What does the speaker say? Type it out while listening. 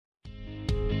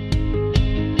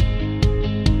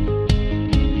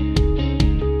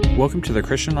Welcome to the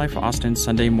Christian Life Austin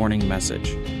Sunday morning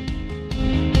message.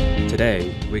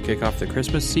 Today, we kick off the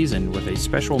Christmas season with a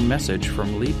special message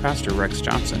from lead pastor Rex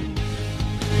Johnson.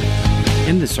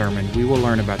 In the sermon, we will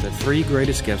learn about the three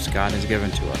greatest gifts God has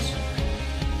given to us.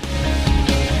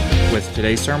 With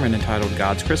today's sermon entitled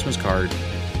God's Christmas Card,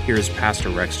 here is Pastor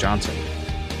Rex Johnson.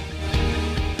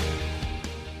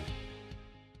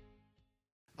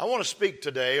 I want to speak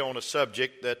today on a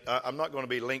subject that I'm not going to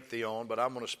be lengthy on, but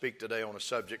I'm going to speak today on a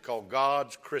subject called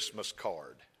God's Christmas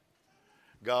Card.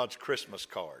 God's Christmas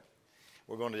Card.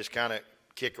 We're going to just kind of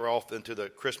kick her off into the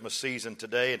Christmas season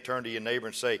today and turn to your neighbor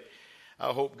and say, I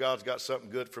hope God's got something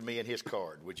good for me in his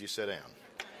card. Would you sit down?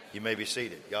 You may be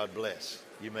seated. God bless.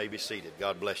 You may be seated.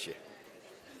 God bless you.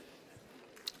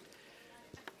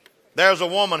 There's a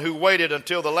woman who waited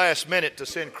until the last minute to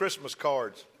send Christmas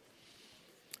cards.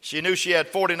 She knew she had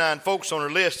 49 folks on her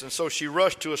list, and so she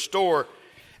rushed to a store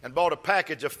and bought a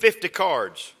package of 50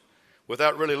 cards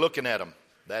without really looking at them.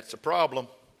 That's a problem.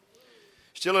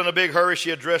 Still in a big hurry,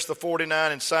 she addressed the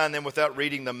 49 and signed them without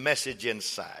reading the message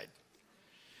inside.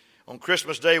 On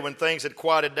Christmas Day, when things had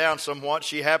quieted down somewhat,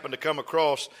 she happened to come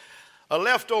across a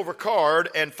leftover card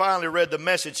and finally read the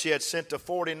message she had sent to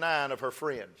 49 of her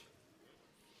friends.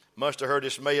 Much to her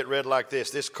dismay, it read like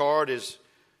this: "This card is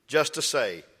just to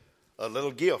say, a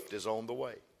little gift is on the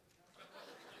way."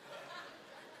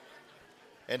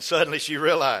 And suddenly she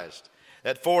realized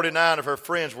that 49 of her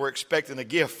friends were expecting a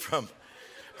gift from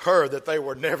her that they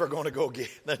were never going to go get.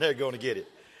 They're never going to get it.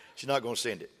 She's not going to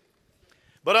send it.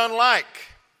 But unlike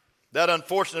that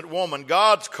unfortunate woman,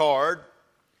 God's card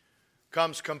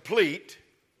comes complete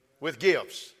with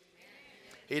gifts.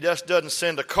 He just doesn't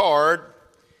send a card,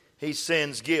 he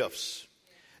sends gifts.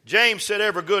 James said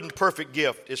every good and perfect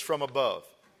gift is from above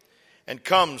and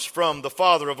comes from the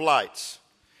Father of lights,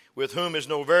 with whom is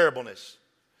no variableness,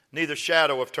 neither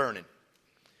shadow of turning.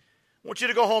 I want you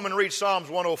to go home and read Psalms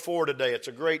 104 today. It's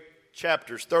a great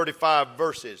chapter, 35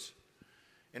 verses.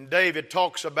 And David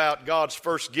talks about God's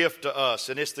first gift to us,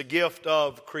 and it's the gift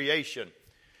of creation.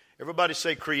 Everybody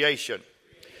say creation.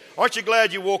 Aren't you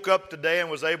glad you woke up today and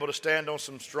was able to stand on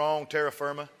some strong terra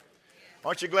firma?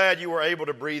 Aren't you glad you were able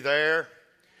to breathe air?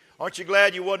 Aren't you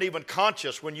glad you wasn't even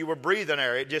conscious when you were breathing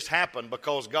air? It just happened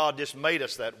because God just made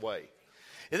us that way.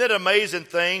 Isn't it an amazing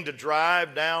thing to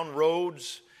drive down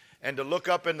roads and to look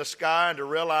up in the sky and to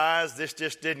realize this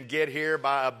just didn't get here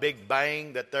by a big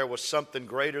bang, that there was something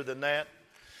greater than that?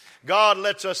 God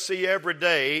lets us see every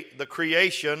day the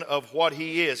creation of what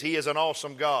He is. He is an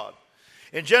awesome God.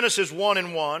 In Genesis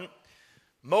 1:1,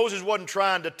 Moses wasn't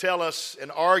trying to tell us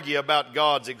and argue about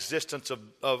God's existence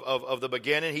of the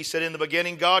beginning. He said, in the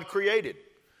beginning, God created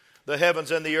the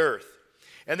heavens and the earth.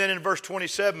 And then in verse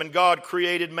 27, God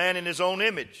created man in His own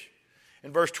image.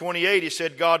 In verse 28, He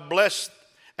said, God blessed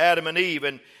Adam and Eve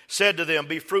and said to them,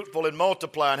 be fruitful and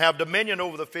multiply and have dominion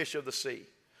over the fish of the sea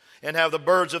and have the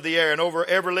birds of the air and over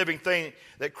every living thing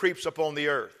that creeps upon the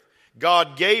earth.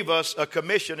 God gave us a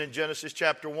commission in Genesis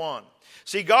chapter 1.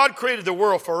 See, God created the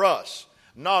world for us,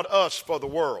 not us for the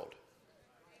world.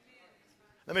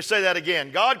 Let me say that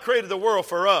again. God created the world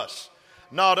for us,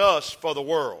 not us for the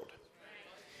world.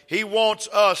 He wants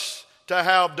us to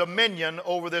have dominion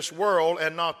over this world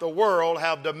and not the world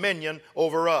have dominion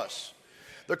over us.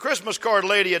 The Christmas card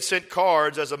lady had sent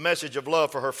cards as a message of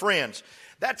love for her friends.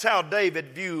 That's how David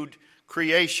viewed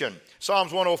creation.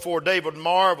 Psalms 104, David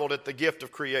marveled at the gift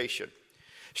of creation.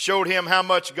 Showed him how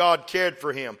much God cared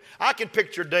for him. I can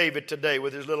picture David today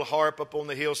with his little harp up on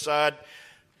the hillside,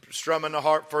 strumming the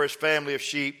harp for his family of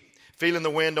sheep, feeling the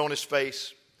wind on his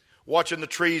face, watching the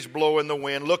trees blow in the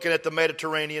wind, looking at the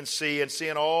Mediterranean Sea and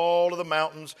seeing all of the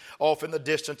mountains off in the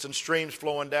distance and streams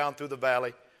flowing down through the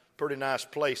valley. Pretty nice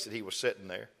place that he was sitting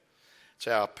there.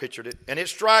 That's how I pictured it. And it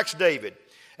strikes David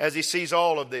as he sees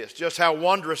all of this, just how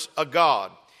wondrous a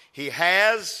God He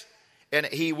has and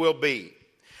He will be.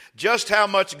 Just how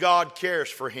much God cares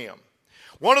for him.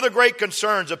 One of the great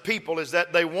concerns of people is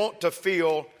that they want to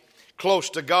feel close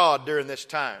to God during this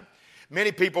time.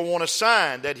 Many people want a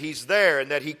sign that He's there and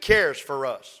that He cares for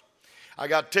us. I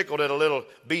got tickled at a little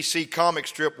BC comic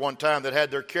strip one time that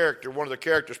had one of the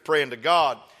characters praying to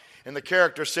God. And the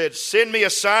character said, send me a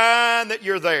sign that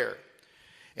you're there.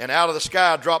 And out of the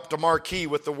sky dropped a marquee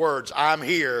with the words, I'm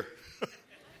here.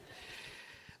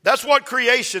 That's what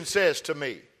creation says to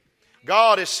me.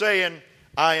 God is saying,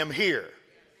 I am here.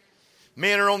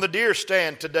 Men are on the deer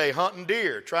stand today hunting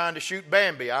deer, trying to shoot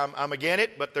Bambi. I'm against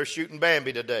it, but they're shooting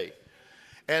Bambi today.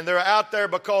 And they're out there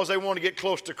because they want to get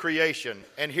close to creation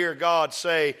and hear God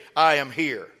say, I am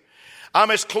here. I'm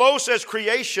as close as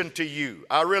creation to you.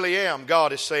 I really am,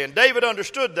 God is saying. David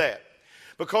understood that.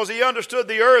 because he understood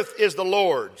the earth is the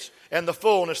Lord's and the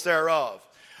fullness thereof.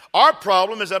 Our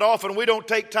problem is that often we don't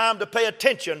take time to pay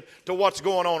attention to what's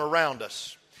going on around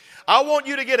us. I want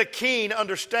you to get a keen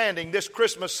understanding this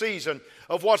Christmas season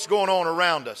of what's going on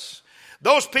around us.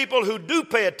 Those people who do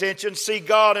pay attention see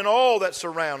God in all that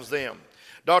surrounds them.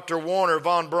 Dr. Warner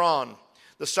von Braun,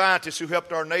 the scientist who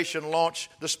helped our nation launch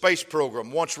the space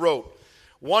program, once wrote,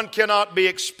 "One cannot be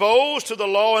exposed to the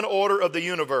law and order of the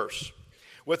universe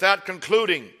without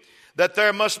concluding that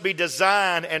there must be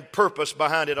design and purpose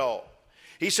behind it all."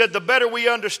 He said, "The better we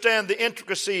understand the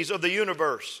intricacies of the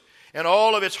universe and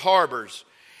all of its harbors,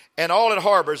 and all it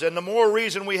harbors, and the more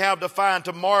reason we have to find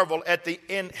to marvel at the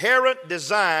inherent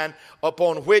design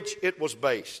upon which it was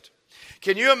based."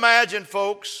 Can you imagine,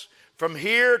 folks, from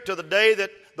here to the day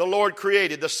that the Lord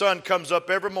created, the sun comes up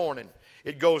every morning,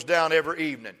 it goes down every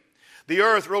evening. The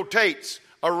earth rotates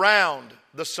around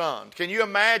the sun. Can you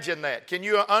imagine that? Can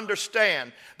you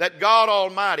understand that God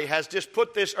Almighty has just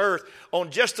put this earth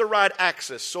on just the right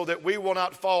axis so that we will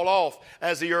not fall off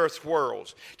as the earth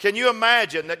whirls? Can you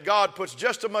imagine that God puts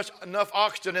just enough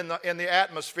oxygen in the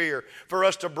atmosphere for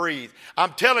us to breathe?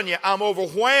 I'm telling you, I'm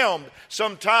overwhelmed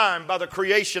sometime by the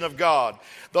creation of God.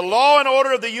 The law and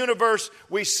order of the universe,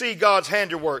 we see God's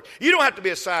handiwork. You don't have to be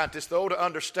a scientist, though, to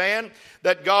understand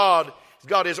that God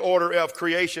got his order of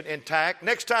creation intact.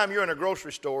 Next time you're in a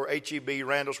grocery store, H-E-B,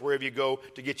 Randall's, wherever you go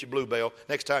to get your Bluebell,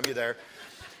 next time you're there,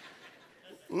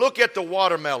 look at the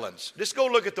watermelons. Just go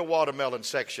look at the watermelon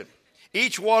section.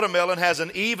 Each watermelon has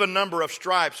an even number of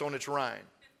stripes on its rind.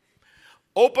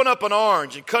 Open up an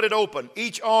orange and cut it open.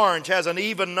 Each orange has an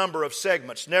even number of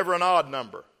segments, never an odd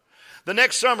number. The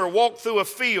next summer, walk through a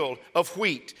field of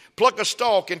wheat. Pluck a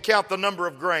stalk and count the number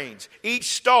of grains. Each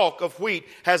stalk of wheat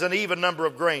has an even number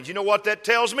of grains. You know what that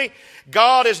tells me?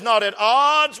 God is not at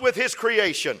odds with his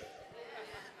creation,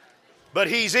 but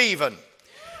he's even,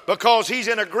 because he's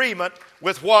in agreement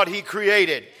with what he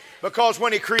created. Because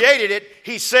when he created it,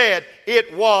 he said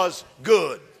it was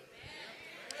good.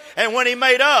 And when he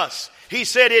made us, he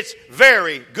said it's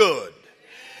very good.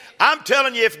 I'm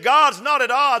telling you, if God's not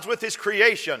at odds with his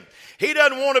creation, he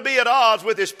doesn't want to be at odds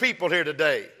with his people here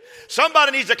today.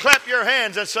 Somebody needs to clap your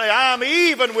hands and say, "I'm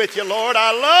even with you, Lord.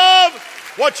 I love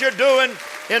what you're doing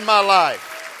in my life."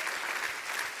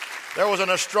 There was an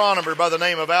astronomer by the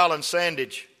name of Alan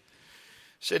Sandage.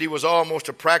 Said he was almost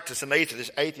a practicing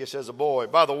atheist as a boy.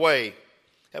 By the way,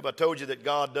 have I told you that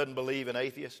God doesn't believe in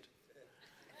atheists?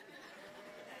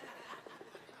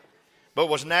 But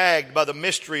was nagged by the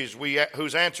mysteries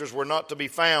whose answers were not to be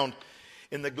found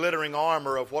in the glittering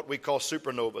armor of what we call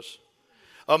supernovas.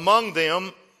 Among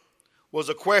them was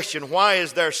a question, why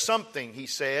is there something, he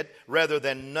said, rather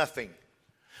than nothing?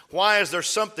 Why is there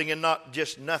something and not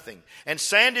just nothing? And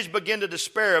Sandage began to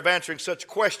despair of answering such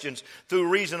questions through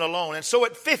reason alone. And so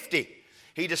at 50,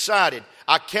 he decided,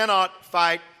 I cannot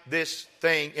fight this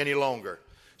thing any longer.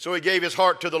 So he gave his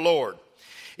heart to the Lord.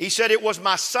 He said, it was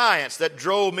my science that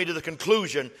drove me to the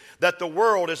conclusion that the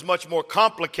world is much more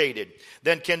complicated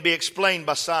than can be explained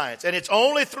by science. And it's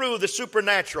only through the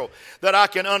supernatural that I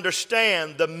can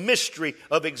understand the mystery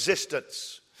of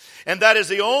existence. And that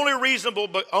is only reasonable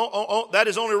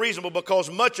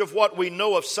because much of what we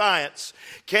know of science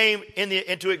came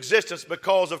into existence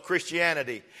because of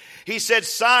Christianity. He said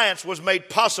science was made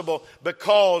possible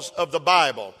because of the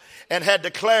Bible and had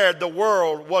declared the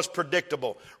world was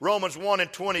predictable. Romans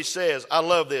 1:20 says, I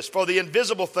love this, for the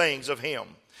invisible things of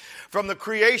him from the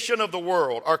creation of the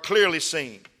world are clearly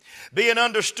seen, being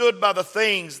understood by the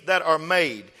things that are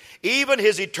made, even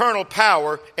his eternal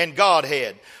power and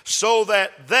Godhead, so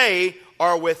that they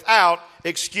are without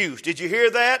excuse. Did you hear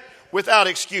that? Without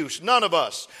excuse. None of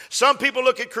us. Some people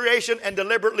look at creation and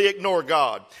deliberately ignore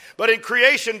God. But in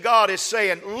creation, God is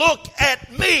saying, look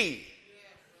at me.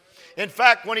 In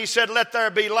fact, when he said, let there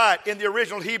be light, in the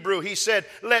original Hebrew, he said,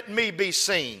 let me be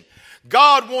seen.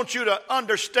 God wants you to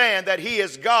understand that he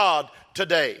is God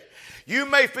today. You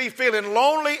may be feeling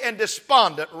lonely and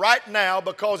despondent right now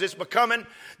because it's becoming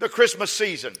the Christmas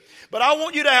season. But I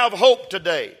want you to have hope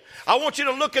today. I want you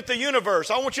to look at the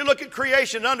universe. I want you to look at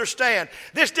creation and understand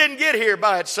this didn't get here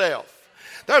by itself.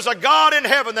 There's a God in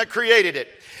heaven that created it.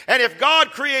 And if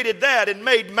God created that and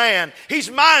made man, he's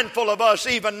mindful of us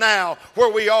even now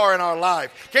where we are in our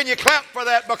life. Can you clap for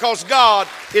that? Because God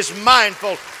is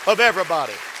mindful of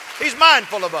everybody. He's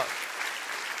mindful of us.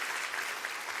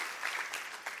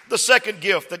 The second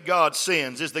gift that God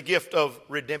sends is the gift of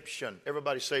redemption.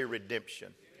 Everybody say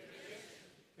redemption.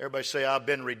 Everybody say, I've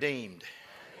been redeemed.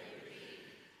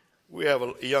 We have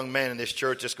a young man in this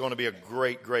church that's going to be a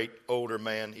great, great older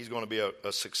man. He's going to be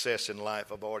a success in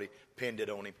life. I've already pinned it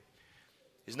on him.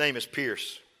 His name is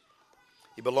Pierce.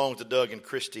 He belonged to Doug and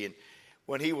Christy. And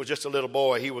when he was just a little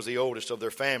boy, he was the oldest of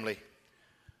their family.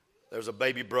 There was a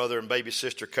baby brother and baby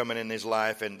sister coming in his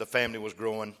life, and the family was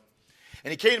growing.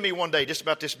 And he came to me one day, just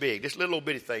about this big, this little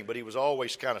bitty thing, but he was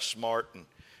always kind of smart and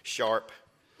sharp.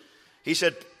 He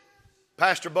said,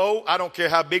 Pastor Bo, I don't care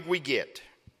how big we get.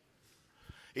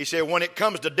 He said, when it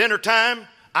comes to dinner time,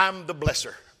 I'm the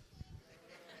blesser.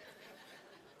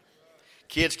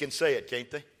 Kids can say it, can't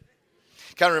they?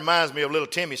 Kind of reminds me of little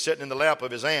Timmy sitting in the lap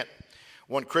of his aunt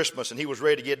one Christmas, and he was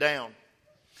ready to get down.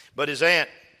 But his aunt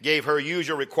gave her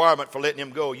usual requirement for letting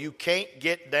him go. You can't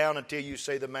get down until you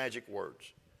say the magic words.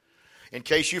 In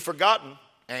case you've forgotten,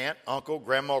 aunt, uncle,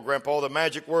 grandma, grandpa, the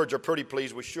magic words are pretty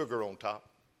please with sugar on top.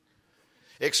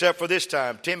 Except for this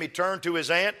time, Timmy turned to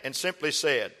his aunt and simply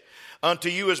said, unto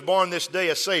you is born this day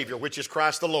a Savior, which is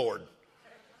Christ the Lord.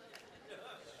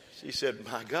 She said,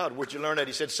 my God, where'd you learn that?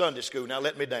 He said, Sunday school. Now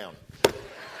let me down.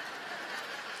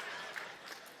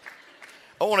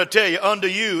 I want to tell you, unto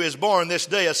you is born this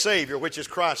day a Savior, which is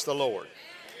Christ the Lord.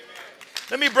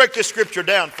 Let me break this scripture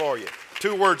down for you.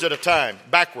 2 words at a time,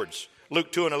 backwards.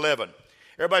 Luke 2:11.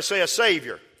 Everybody say a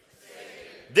Savior.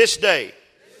 This day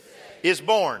is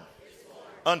born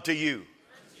unto you.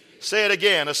 Say it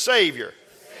again, a Savior.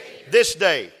 This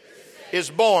day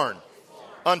is born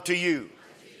unto you.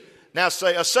 Now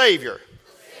say, a Savior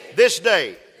this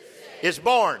day is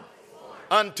born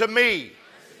unto me.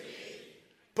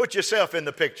 Put yourself in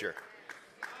the picture.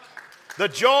 The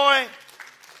joy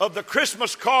of the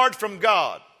Christmas card from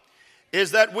God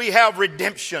is that we have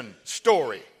redemption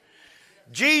story.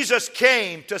 Jesus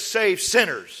came to save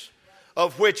sinners,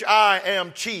 of which I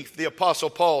am chief, the Apostle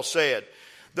Paul said.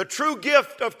 The true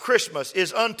gift of Christmas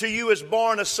is unto you is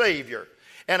born a Savior,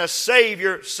 and a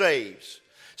Savior saves.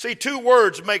 See, 2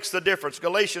 words makes the difference.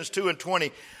 Galatians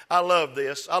 2:20. I love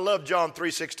this. I love John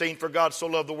 3:16. For God so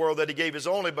loved the world that he gave his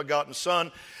only begotten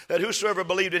Son, that whosoever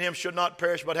believed in him should not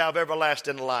perish but have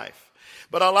everlasting life.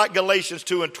 But I like Galatians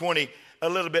 2:20 a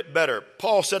little bit better.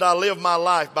 Paul said, I live my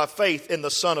life by faith in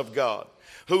the Son of God,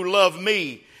 who loved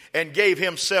me and gave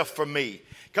himself for me.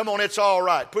 Come on, it's all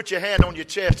right. Put your hand on your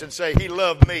chest and say, he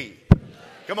loved me.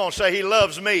 Come on, say, he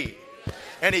loves me.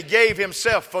 And he gave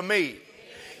himself for me.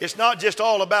 It's not just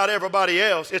all about everybody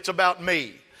else. It's about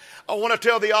me. I want to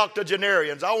tell the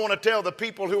octogenarians, I want to tell the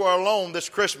people who are alone this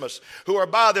Christmas, who are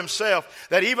by themselves,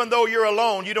 that even though you're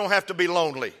alone, you don't have to be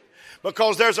lonely.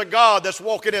 Because there's a God that's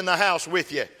walking in the house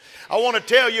with you. I want to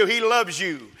tell you, he loves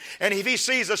you. And if he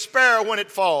sees a sparrow when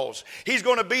it falls, he's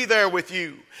going to be there with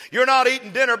you. You're not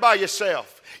eating dinner by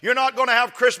yourself. You're not going to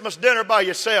have Christmas dinner by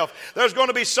yourself. There's going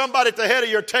to be somebody at the head of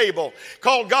your table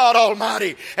called God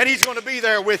Almighty. And he's going to be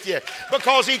there with you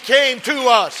because he came to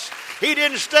us. He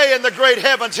didn't stay in the great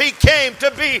heavens. He came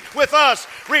to be with us.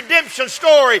 Redemption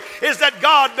story is that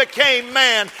God became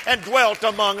man and dwelt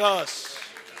among us.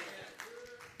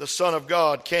 The Son of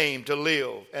God came to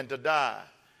live and to die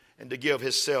and to give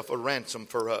himself a ransom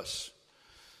for us.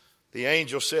 The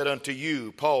angel said unto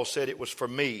you, Paul said it was for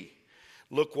me.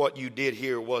 Look what you did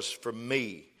here was for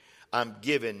me. I'm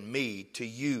giving me to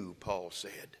you, Paul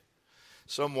said.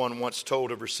 Someone once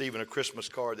told of receiving a Christmas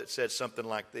card that said something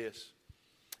like this.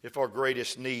 If our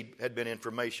greatest need had been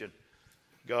information,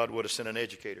 God would have sent an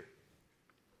educator.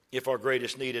 If our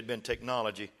greatest need had been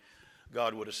technology,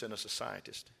 God would have sent us a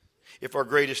scientist. If our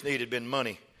greatest need had been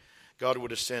money, God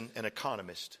would have sent an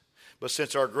economist. But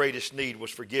since our greatest need was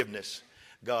forgiveness,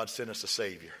 God sent us a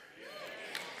Savior.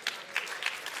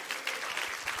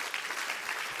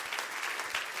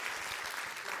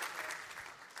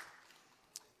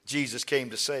 Jesus came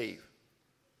to save.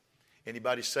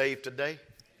 Anybody saved today?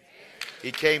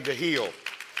 He came to heal.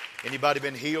 Anybody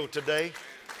been healed today?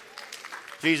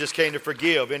 Jesus came to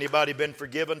forgive. Anybody been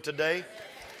forgiven today?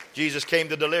 Jesus came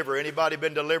to deliver. Anybody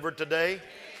been delivered today?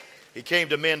 He came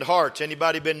to mend hearts.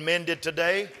 Anybody been mended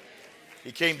today?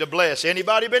 He came to bless.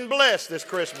 Anybody been blessed this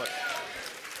Christmas?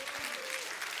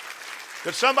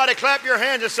 Could somebody clap your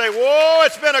hands and say, whoa,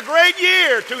 it's been a great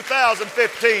year,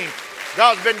 2015.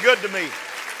 God's been good to me.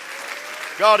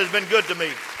 God has been good to me.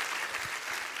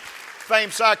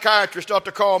 Famed psychiatrist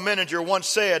Dr. Carl Menninger once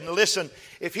said, and listen,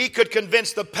 if he could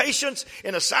convince the patients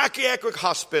in a psychiatric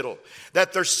hospital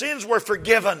that their sins were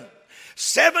forgiven,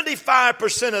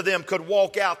 75% of them could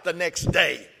walk out the next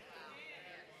day.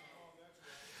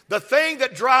 The thing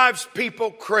that drives people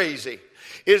crazy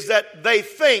is that they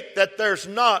think that there's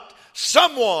not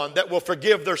someone that will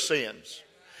forgive their sins.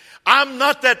 I'm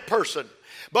not that person,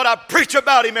 but I preach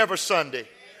about him every Sunday.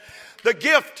 The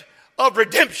gift of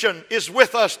redemption is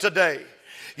with us today.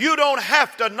 You don't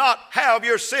have to not have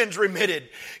your sins remitted.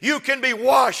 You can be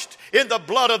washed in the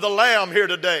blood of the Lamb here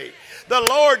today. The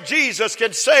Lord Jesus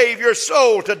can save your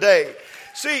soul today.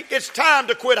 See, it's time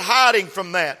to quit hiding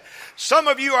from that. Some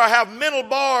of you have mental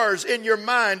bars in your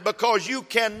mind because you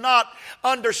cannot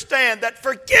understand that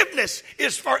forgiveness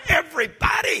is for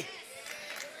everybody.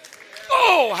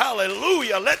 Oh,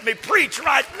 hallelujah. Let me preach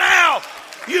right now.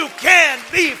 You can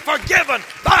be forgiven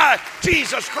by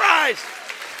Jesus Christ.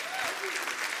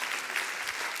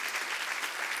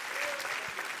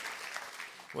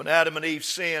 When Adam and Eve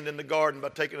sinned in the garden by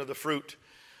taking of the fruit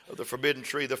of the forbidden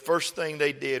tree, the first thing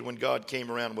they did when God came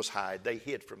around was hide. They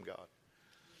hid from God.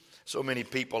 So many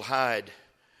people hide.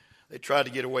 They try to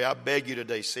get away. I beg you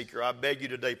today, seeker. I beg you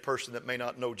today, person that may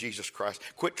not know Jesus Christ.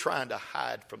 Quit trying to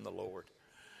hide from the Lord.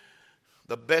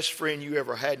 The best friend you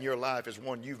ever had in your life is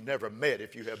one you've never met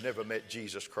if you have never met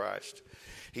Jesus Christ.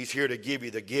 He's here to give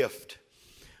you the gift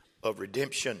of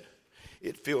redemption.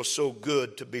 It feels so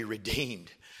good to be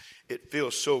redeemed. It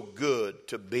feels so good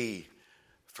to be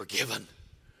forgiven.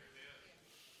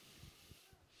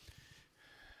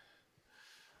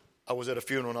 I was at a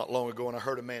funeral not long ago and I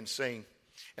heard a man sing.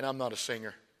 And I'm not a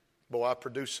singer. Boy, I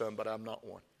produce some, but I'm not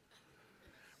one.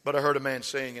 But I heard a man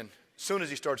sing, and as soon as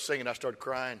he started singing, I started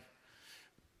crying.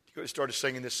 He started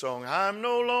singing this song. I'm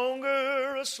no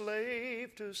longer a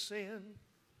slave to sin.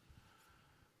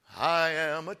 I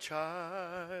am a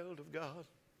child of God.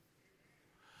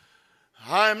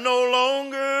 I'm no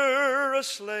longer a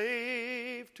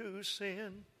slave to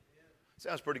sin.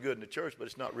 Sounds pretty good in the church, but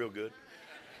it's not real good.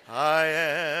 I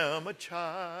am a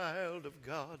child of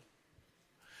God.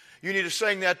 You need to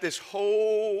sing that this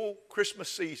whole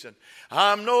Christmas season.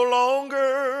 I'm no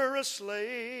longer a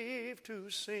slave to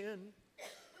sin.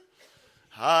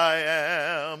 I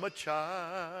am a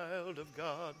child of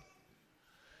God.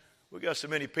 We got so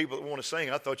many people that want to sing.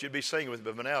 I thought you'd be singing with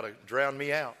me, but now to drown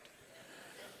me out.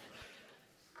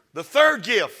 The third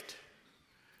gift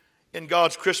in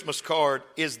God's Christmas card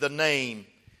is the name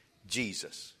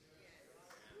Jesus.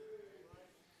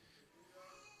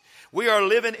 We are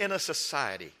living in a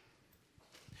society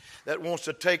that wants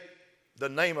to take the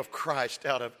name of Christ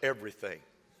out of everything.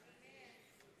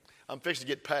 I'm fixing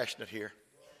to get passionate here.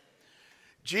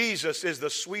 Jesus is the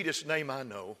sweetest name I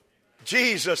know.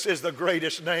 Jesus is the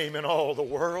greatest name in all the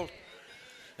world.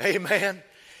 Amen.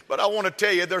 But I want to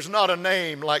tell you, there's not a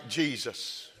name like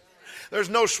Jesus. There's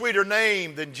no sweeter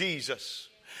name than Jesus.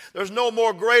 There's no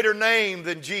more greater name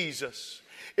than Jesus.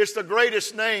 It's the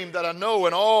greatest name that I know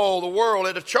in all the world.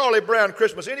 At a Charlie Brown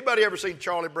Christmas. Anybody ever seen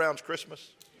Charlie Brown's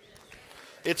Christmas?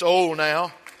 It's old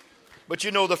now. But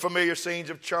you know the familiar scenes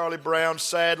of Charlie Brown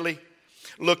sadly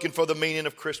looking for the meaning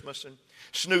of Christmas. And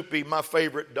Snoopy, my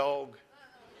favorite dog.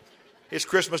 His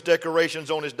Christmas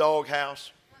decorations on his dog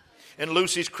house. And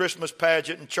Lucy's Christmas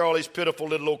pageant and Charlie's pitiful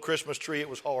little old Christmas tree. It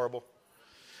was horrible.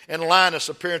 And Linus'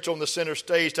 appearance on the center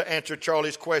stage to answer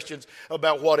Charlie's questions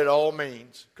about what it all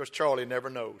means. Because Charlie never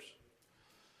knows.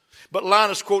 But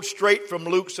Linus quotes straight from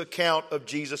Luke's account of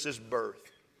Jesus' birth.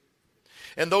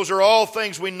 And those are all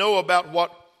things we know about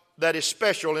what that is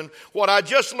special. And what I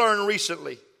just learned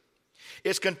recently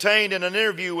is contained in an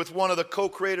interview with one of the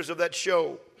co-creators of that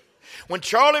show. When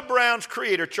Charlie Brown's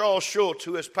creator, Charles Schulz,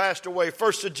 who has passed away,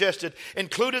 first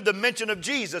included the mention of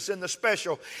Jesus in the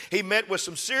special, he met with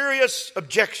some serious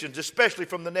objections, especially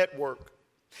from the network.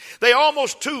 They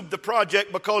almost tubed the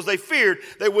project because they feared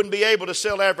they wouldn't be able to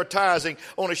sell advertising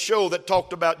on a show that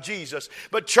talked about Jesus.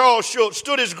 But Charles Schulz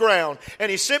stood his ground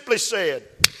and he simply said,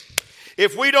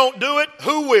 if we don't do it,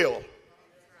 who will?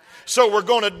 So we're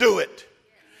going to do it.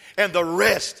 And the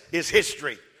rest is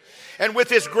history. And with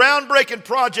this groundbreaking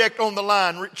project on the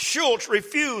line, Schulz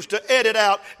refused to edit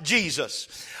out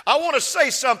Jesus. I want to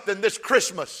say something this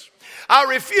Christmas. I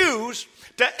refuse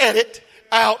to edit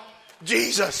out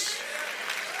Jesus.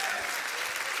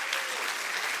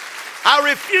 I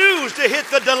refuse to hit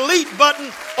the delete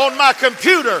button on my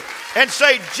computer and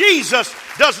say Jesus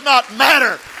does not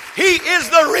matter. He is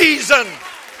the reason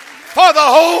for the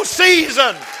whole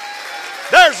season.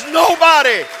 There's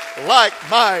nobody like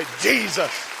my Jesus.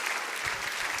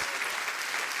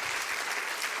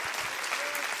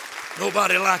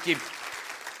 Nobody like him.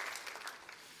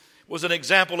 Was an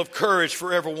example of courage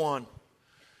for everyone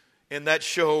in that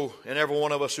show and every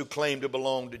one of us who claimed to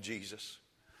belong to Jesus.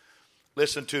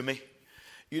 Listen to me.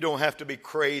 You don't have to be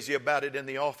crazy about it in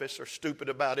the office or stupid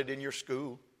about it in your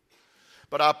school.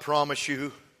 But I promise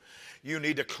you, you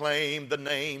need to claim the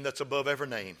name that's above every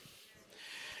name.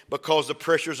 Because the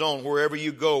pressure's on wherever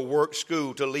you go, work,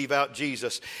 school, to leave out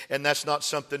Jesus. And that's not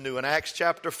something new. In Acts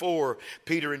chapter 4,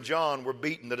 Peter and John were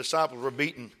beaten. The disciples were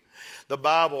beaten. The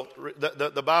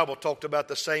Bible talked about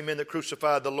the same men that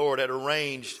crucified the Lord had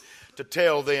arranged to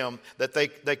tell them that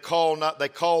they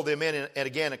call them in and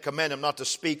again and command them not to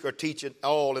speak or teach at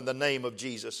all in the name of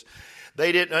Jesus.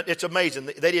 They didn't. It's amazing.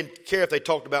 They didn't care if they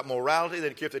talked about morality. They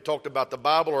didn't care if they talked about the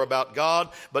Bible or about God,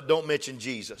 but don't mention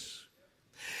Jesus.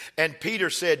 And Peter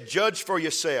said, judge for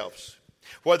yourselves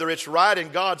whether it's right in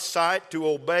God's sight to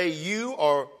obey you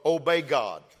or obey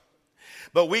God.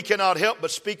 But we cannot help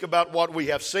but speak about what we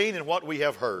have seen and what we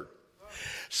have heard.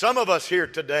 Some of us here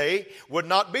today would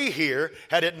not be here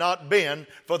had it not been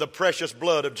for the precious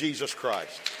blood of Jesus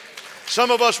Christ.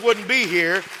 Some of us wouldn't be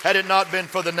here had it not been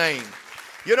for the name.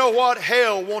 You know what?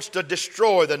 Hell wants to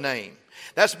destroy the name.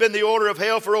 That's been the order of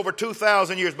hell for over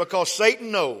 2,000 years because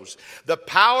Satan knows the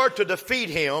power to defeat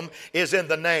him is in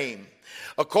the name.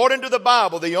 According to the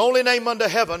Bible, the only name under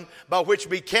heaven by which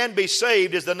we can be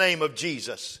saved is the name of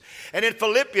Jesus. And in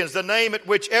Philippians, the name at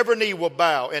which every knee will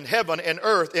bow in heaven and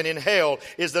earth and in hell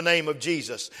is the name of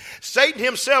Jesus. Satan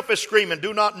himself is screaming,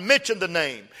 do not mention the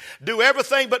name. Do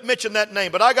everything but mention that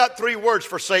name. But I got 3 words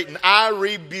for Satan. I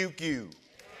rebuke you.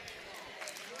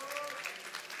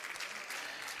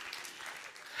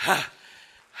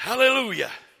 Hallelujah.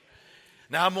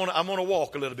 Now I'm gonna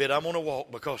walk a little bit. I'm gonna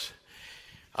walk because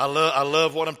I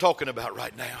love what I'm talking about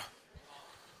right now.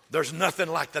 There's nothing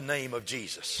like the name of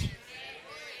Jesus.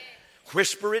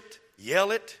 Whisper it,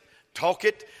 yell it, talk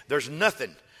it. There's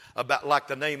nothing about like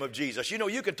the name of Jesus. You know,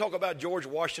 you can talk about George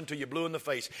Washington till you're blue in the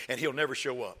face and he'll never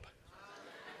show up.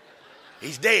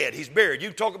 He's dead. He's buried. You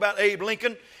can talk about Abe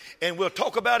Lincoln and we'll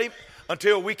talk about him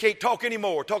until we can't talk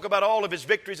anymore. Talk about all of his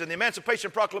victories and the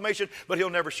Emancipation Proclamation, but he'll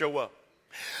never show up.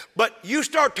 But you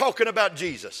start talking about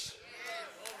Jesus.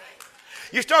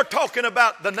 You start talking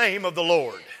about the name of the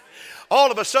Lord. All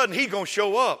of a sudden, he's going to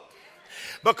show up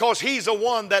because he's the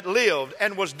one that lived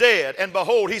and was dead. And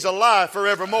behold, he's alive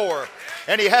forevermore.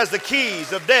 And he has the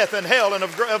keys of death and hell and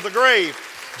of the grave.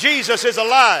 Jesus is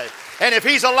alive. And if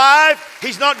he's alive,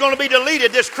 he's not going to be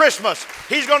deleted this Christmas.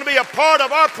 He's going to be a part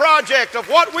of our project of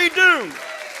what we do.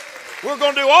 We're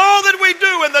going to do all that we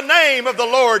do in the name of the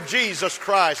Lord Jesus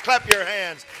Christ. Clap your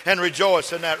hands and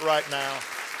rejoice in that right now.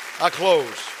 I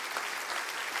close.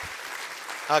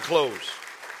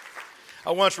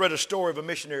 I once read a story of a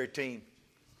missionary team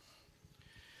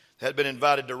that had been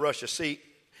invited to Russia. See,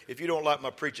 if you don't like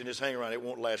my preaching, just hang around. It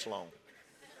won't last long.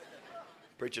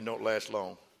 Preaching don't last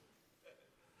long.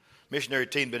 Missionary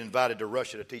team had been invited to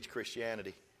Russia to teach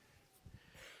Christianity.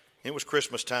 It was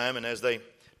Christmas time, and as they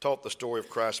taught the story of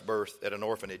Christ's birth at an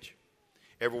orphanage,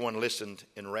 everyone listened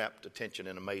in rapt attention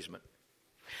and amazement.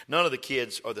 None of the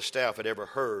kids or the staff had ever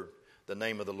heard the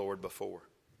name of the Lord before.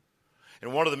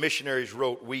 And one of the missionaries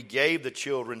wrote, we gave the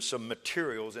children some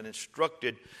materials and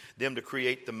instructed them to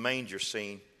create the manger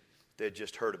scene they had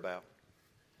just heard about.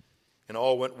 And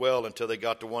all went well until they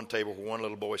got to one table where one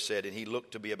little boy sat, and he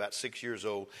looked to be about 6 years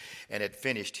old and had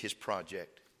finished his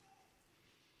project.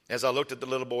 As I looked at the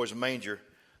little boy's manger,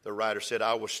 the writer said,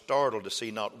 I was startled to see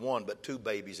not one but 2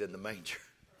 babies in the manger.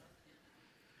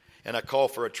 And I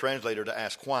called for a translator to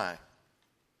ask why.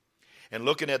 And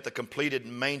looking at the completed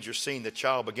manger scene, the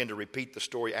child began to repeat the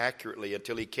story accurately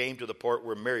until he came to the part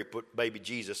where Mary put baby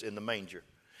Jesus in the manger.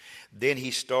 Then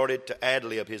he started to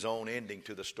ad-lib his own ending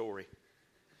to the story.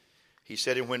 He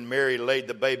said, and when Mary laid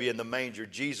the baby in the manger,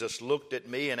 Jesus looked at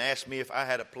me and asked me if I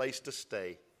had a place to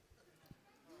stay.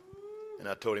 And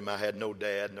I told him I had no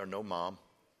dad nor no mom,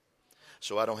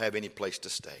 so I don't have any place to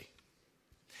stay.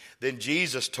 Then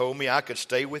Jesus told me I could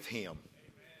stay with him.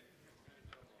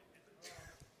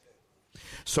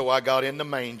 So I got in the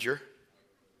manger,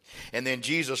 and then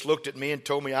Jesus looked at me and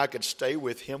told me I could stay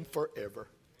with him forever.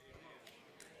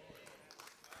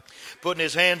 Putting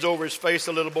his hands over his face,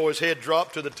 the little boy's head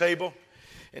dropped to the table,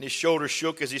 and his shoulders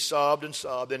shook as he sobbed and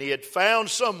sobbed. And he had found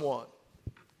someone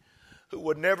who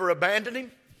would never abandon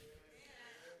him,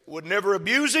 would never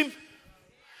abuse him,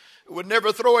 would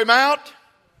never throw him out,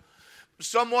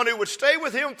 someone who would stay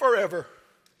with him forever.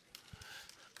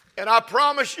 And I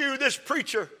promise you, this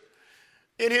preacher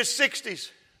in his 60s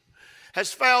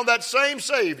has found that same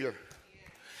Savior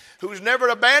who's never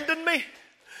abandoned me,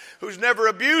 who's never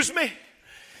abused me,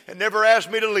 and never asked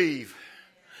me to leave.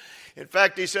 In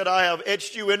fact, he said, I have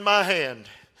etched you in my hand,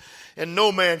 and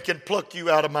no man can pluck you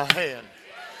out of my hand,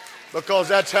 because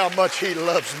that's how much he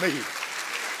loves me.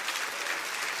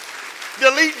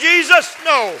 Delete Jesus?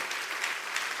 No.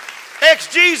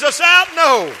 X Jesus out?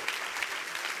 No.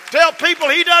 Tell people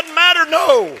he doesn't matter?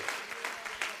 No.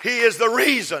 He is the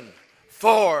reason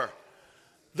for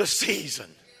the season.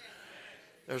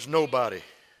 There's nobody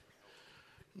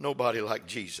like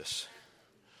Jesus.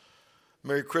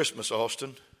 Merry Christmas,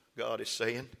 Austin, God is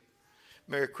saying.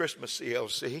 Merry Christmas,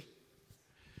 CLC.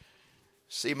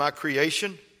 See my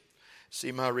creation?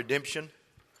 see my redemption,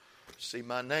 see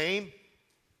my name.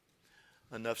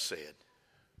 Enough said.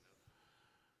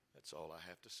 That's all I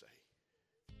have to say.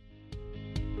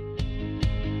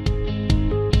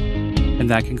 And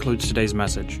that concludes today's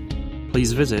message.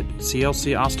 Please visit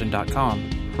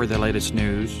clcaustin.com for the latest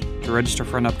news, to register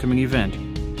for an upcoming event,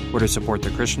 or to support the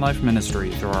Christian Life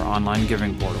Ministry through our online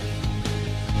giving portal.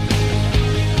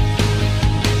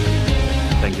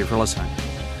 Thank you for listening.